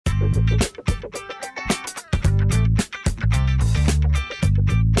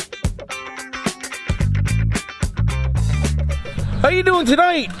How you doing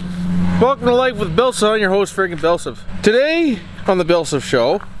tonight? Welcome to Life with BillSiff. I'm your host, friggin' BillSiff. Today on the BillSiff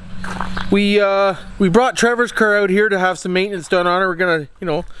Show, we brought Trevor's car out here to have some maintenance done on it. We're gonna, you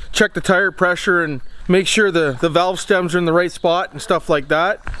know, check the tire pressure and make sure the valve stems are in the right spot and stuff like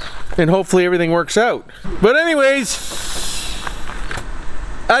that. And hopefully everything works out. But anyways,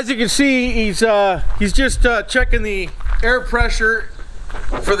 as you can see, he's just checking the air pressure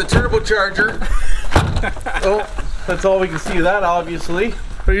for the turbocharger. Oh. That's all we can see of that, obviously.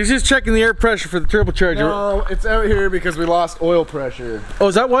 But he's just checking the air pressure for the turbocharger. No, it's out here because we lost oil pressure. Oh,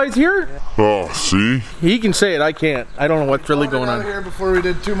 is that why he's here? Yeah. Oh, see? He can say it, I can't. I don't know what's really going on. Out here before we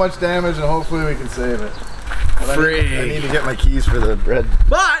did too much damage, and hopefully we can save it. But I need to get my keys for the red.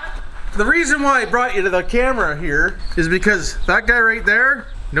 But the reason why I brought you to the camera here is because that guy right there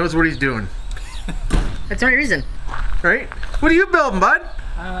knows what he's doing. That's the only reason. Right? What are you building, bud?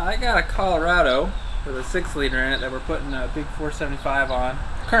 I got a Colorado with a 6-liter in it that we're putting a big 475 on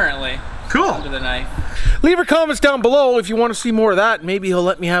currently. Cool. Under the knife. Leave your comments down below if you want to see more of that. Maybe he'll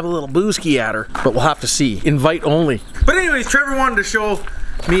let me have a little booski at her, but we'll have to see. Invite only. But anyways, Trevor wanted to show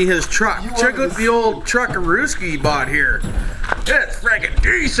me his truck. Check out the old truckarooski he bought here. It's friggin'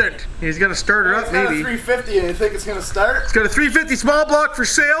 decent. He's gonna start it up, maybe. It's got a 350, and you think it's gonna start? It's got a 350 small block for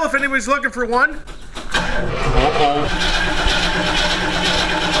sale if anybody's looking for one.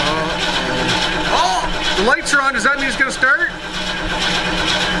 The lights are on, does that mean it's gonna start?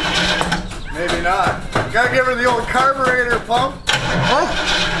 Maybe not. You gotta give her the old carburetor pump. Oh,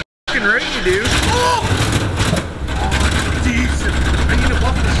 fucking right you do. Oh! Decent. I need to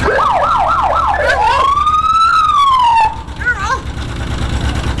buff the shit. Carol!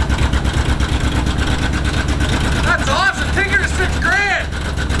 That's awesome, take her to $6 grand.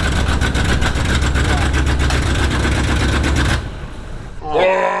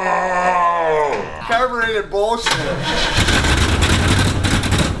 Carbureted bullshit.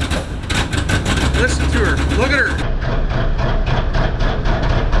 Listen to her. Look at her.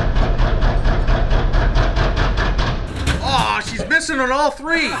 Oh, she's missing on all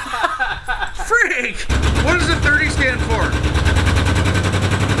three. Freak! What does the 30 stand for?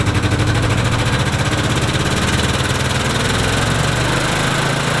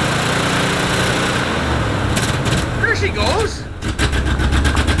 There she goes.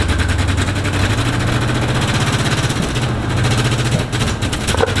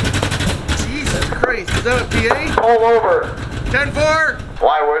 Is that a PA? All over. 10-4?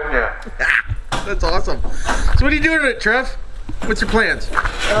 Why wouldn't you? That's awesome. So what are you doing to it, Trev? What's your plans?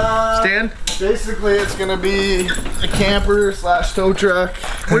 Stand? Basically, it's gonna be a camper slash tow truck.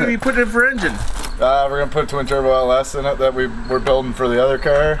 What are you putting in for engine? We're gonna put a twin turbo LS in it that we're building for the other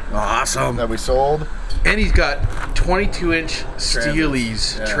car. Awesome. That we sold. And he's got 22-inch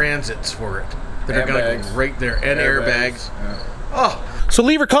Steelies transits for it that are gonna go right there, and airbags. Yeah. Oh. So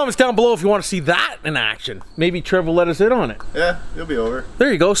leave your comments down below if you want to see that in action. Maybe Trevor will let us in on it. Yeah, he'll be over.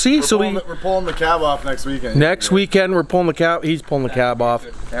 There you go. See, we're pulling the cab off next weekend. Next weekend we're pulling the cab. He's pulling the cab off.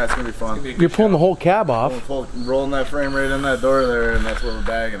 Yeah, it's gonna be fun. You're pulling the whole cab off. Rolling that frame right in that door there, and that's where we're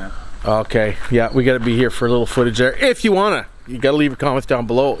bagging it. Okay. Yeah, we got to be here for a little footage there. If you wanna, you got to leave your comments down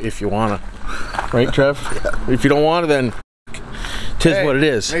below. If you wanna, right, Trev? Yeah. If you don't wanna, then tis what it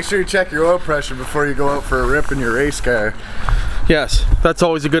is. Make sure you check your oil pressure before you go out for a rip in your race car. Yes, that's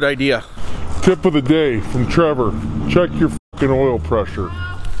always a good idea. Tip of the day from Trevor. Check your fucking oil pressure.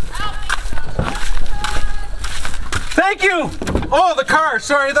 Thank you! Oh, the car.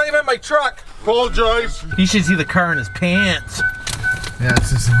 Sorry, I thought you meant my truck. Apologize. You should see the car in his pants. Yeah,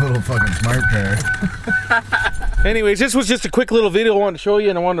 it's just a little fucking smart car. Anyways, this was just a quick little video I wanted to show you,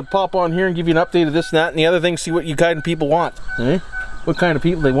 and I wanted to pop on here and give you an update of this and that and the other things, see what you kind of people want. What kind of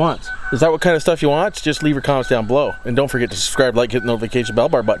people they want. Is that what kind of stuff you want? Just leave your comments down below. And don't forget to subscribe, like, hit the notification bell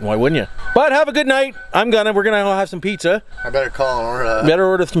bar button. Why wouldn't you? But have a good night. We're gonna have some pizza. I better call and order. Better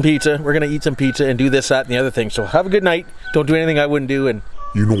order some pizza. We're gonna eat some pizza and do this, that, and the other thing. So have a good night. Don't do anything I wouldn't do, and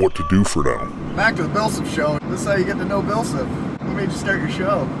you know what to do for now. Back to the BillSiff Show. This is how you get to know BillSiff. What made you start your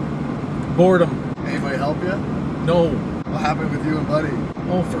show? boredom. Anybody help you? No. What happened with you and Buddy?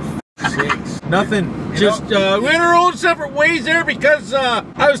 Oh, for sakes. Nothing. Just went our own separate ways there because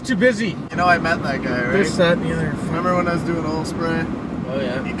I was too busy. You know I met that guy, right? This, that, and the other. Remember when I was doing oil spray? Oh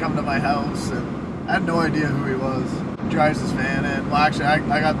yeah. He'd come to my house and I had no idea who he was. He drives his van in. Well, actually, I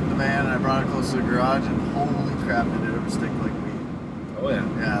got the van and I brought it close to the garage and holy crap, did it ever stink like weed. Oh yeah.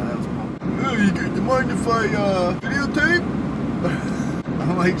 Yeah, that was cool. Hey, you mind if I videotape?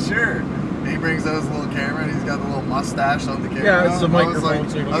 I'm like, sure. He brings out his little camera and he's got the little mustache on the camera. Yeah, it's the microphone.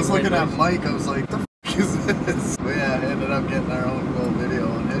 I was looking at Mike, I was like, the f is this? But yeah, I ended up getting our own little video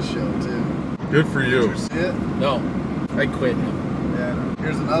on his show too. Good for you. Did you see it? No, I quit. Yeah.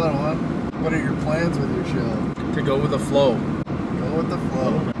 Here's another one. What are your plans with your show? To go with the flow. Go with the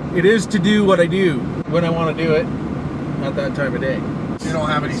flow. It is to do what I do when I want to do it, at that time of day. So you don't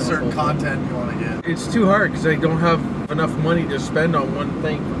have any certain content you want to get? It's too hard because I don't have enough money to spend on one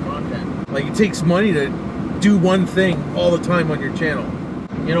thing for content. Like, it takes money to do one thing all the time on your channel.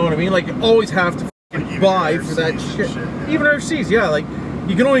 You know what I mean? Like, you always have to buy for that shit. Yeah. Even RCs, yeah. Like,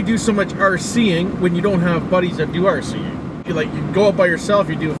 you can only do so much RCing when you don't have buddies that do RCing. You can go out by yourself,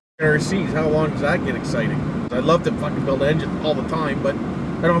 you do RCs. How long does that get exciting? I'd love to fucking build engines all the time, but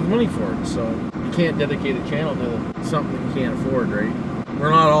I don't have the money for it, so you can't dedicate a channel to something you can't afford, right? We're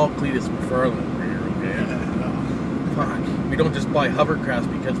not all Cletus McFarlane over here, okay? No. Fuck. We don't just buy hovercrafts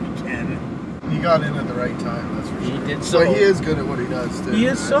because we can. He got in at the right time, that's for sure. He did so. But he is good at what he does, too. He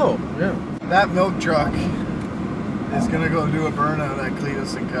is right? so, yeah. That milk truck is going to go do a burnout at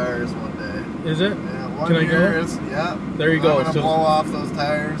Cletus and Cars one day. Is it? Yeah, one Can I year go? is, yeah. There you go. I'm going to blow off those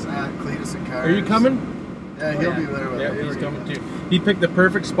tires at Cletus and Cars. Are you coming? Yeah, he'll be there with Yeah, me. he's coming too. He picked the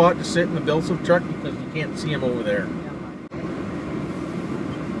perfect spot to sit in the BillSiff truck because you can't see him over there.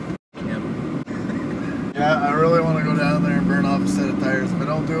 Yeah, I really want to go down there and burn off a set of tires. If I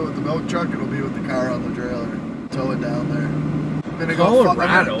don't do it with the milk truck, it'll be with the car on the trailer. Tow it down there. I'm gonna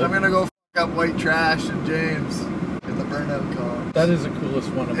Colorado? I'm gonna go f up White Trash and James in the burnout car. That is the coolest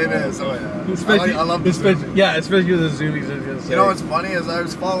one of all. It is, oh yeah. Especially, I love the Zoom. yeah, especially with the zoomies. I was gonna say. You know what's funny is I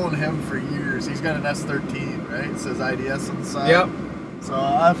was following him for years. He's got an S13, right? It says IDS on the side. Yep. So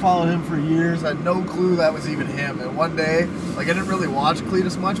I followed him for years. I had no clue that was even him. And one day, like, I didn't really watch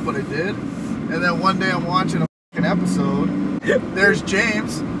Cletus much, but I did. And then one day I'm watching a f***ing episode. There's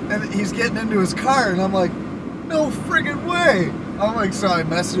James, and he's getting into his car, and I'm like, no friggin' way. I'm like, so I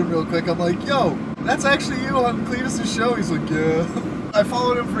messaged him real quick. I'm like, yo, that's actually you on Cletus' show. He's like, yeah. I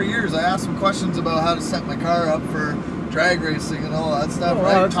followed him for years. I asked him questions about how to set my car up for drag racing and all that stuff. Oh,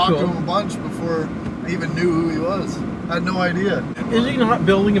 I that's talked cool. to him a bunch before I even knew who he was. I had no idea. Is he not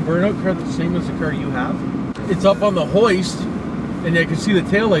building a burnout car the same as the car you have? It's up on the hoist, and I can see the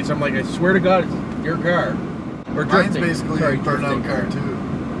taillights. I'm like, I swear to God, it's your car. Or Mine's drifting. basically Sorry, a burnout drifting car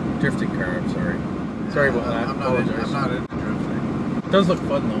too. Drifting car, I'm sorry. Sorry about that. I'm not into drifting. It does look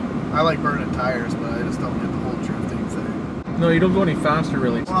fun though. I like burning tires, but I just don't get the whole drifting thing. No, you don't go any faster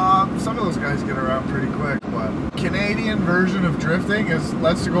really. Well, some of those guys get around pretty quick, but Canadian version of drifting is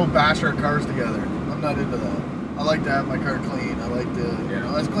let's go bash our cars together. I'm not into that. I like to have my car clean. I like to, you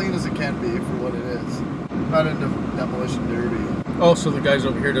know, as clean as it can be for what it is. I'm not into demolition derby. Oh, so the guys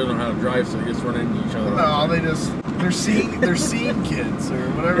over here don't know how to drive, so they just run into each other. No, they're scene kids or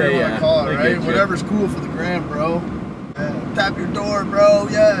whatever you want to call it, right? Whatever's cool for the gram, bro. Yeah, tap your door, bro.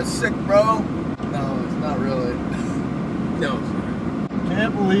 Yeah, it's sick, bro. No, it's not really. No.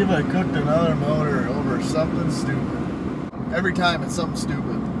 Can't believe I cooked another motor over something stupid. Every time it's something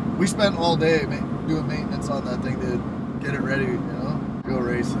stupid. We spent all day doing maintenance on that thing to get it ready, you know, go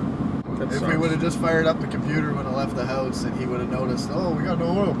racing. If we would have just fired up the computer when I left the house and he would have noticed, oh, we got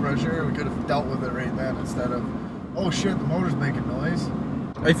no oil pressure, we could have dealt with it right then instead of, oh shit, the motor's making noise.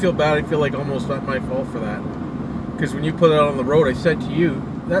 I feel bad. I feel like almost not my fault for that. Because when you put it out on the road, I said to you,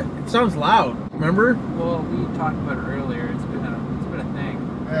 that it sounds loud, remember? Well, we talked about it earlier. It's been a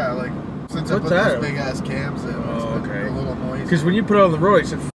thing. Yeah, like, since I put those big ass cams in, it's been a little noisy. Because when you put it on the road, I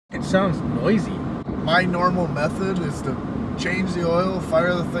said, it sounds noisy. My normal method is to change the oil,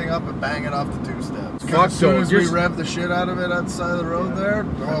 fire the thing up, and bang it off the two-steps. As soon as we rev the shit out of it on the side of the road there,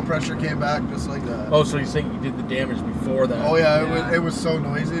 the oil pressure came back just like that. Oh, so you think you did the damage before that? Oh yeah, it was so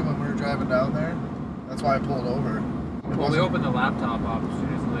noisy when we were driving down there. That's why I pulled over. Well, we opened the laptop up as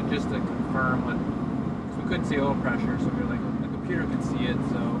soon as, like, just to confirm what, because we couldn't see oil pressure, so we were like, the computer could see it,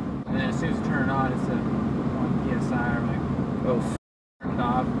 so, and then as soon as you turn it on, it said 1 PSI, we're like, oh, turned it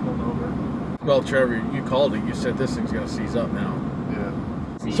off, pulled over. Well, Trevor, you called it. You said this thing's going to seize up now.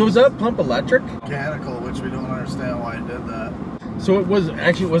 Yeah. So is that pump electric? Mechanical, which we don't understand why it did that. So it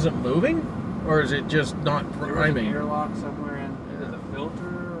wasn't moving? Or is it just not priming? There was an airlock somewhere in either the filter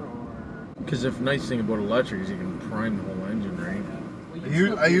or... Because the nice thing about electric is you can prime the whole engine,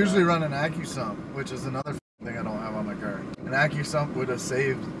 right? I usually run an AccuSump, which is another thing I don't have on my car. An AccuSump would have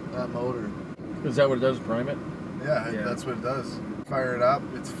saved that motor. Is that what it does, prime it? Yeah, that's what it does. Fire it up,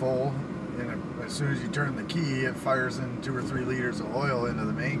 it's full, and as soon as you turn the key, it fires in 2 or 3 liters of oil into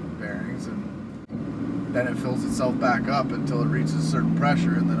the main bearings, and then it fills itself back up until it reaches a certain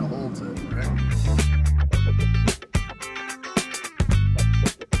pressure, and then it holds it, right?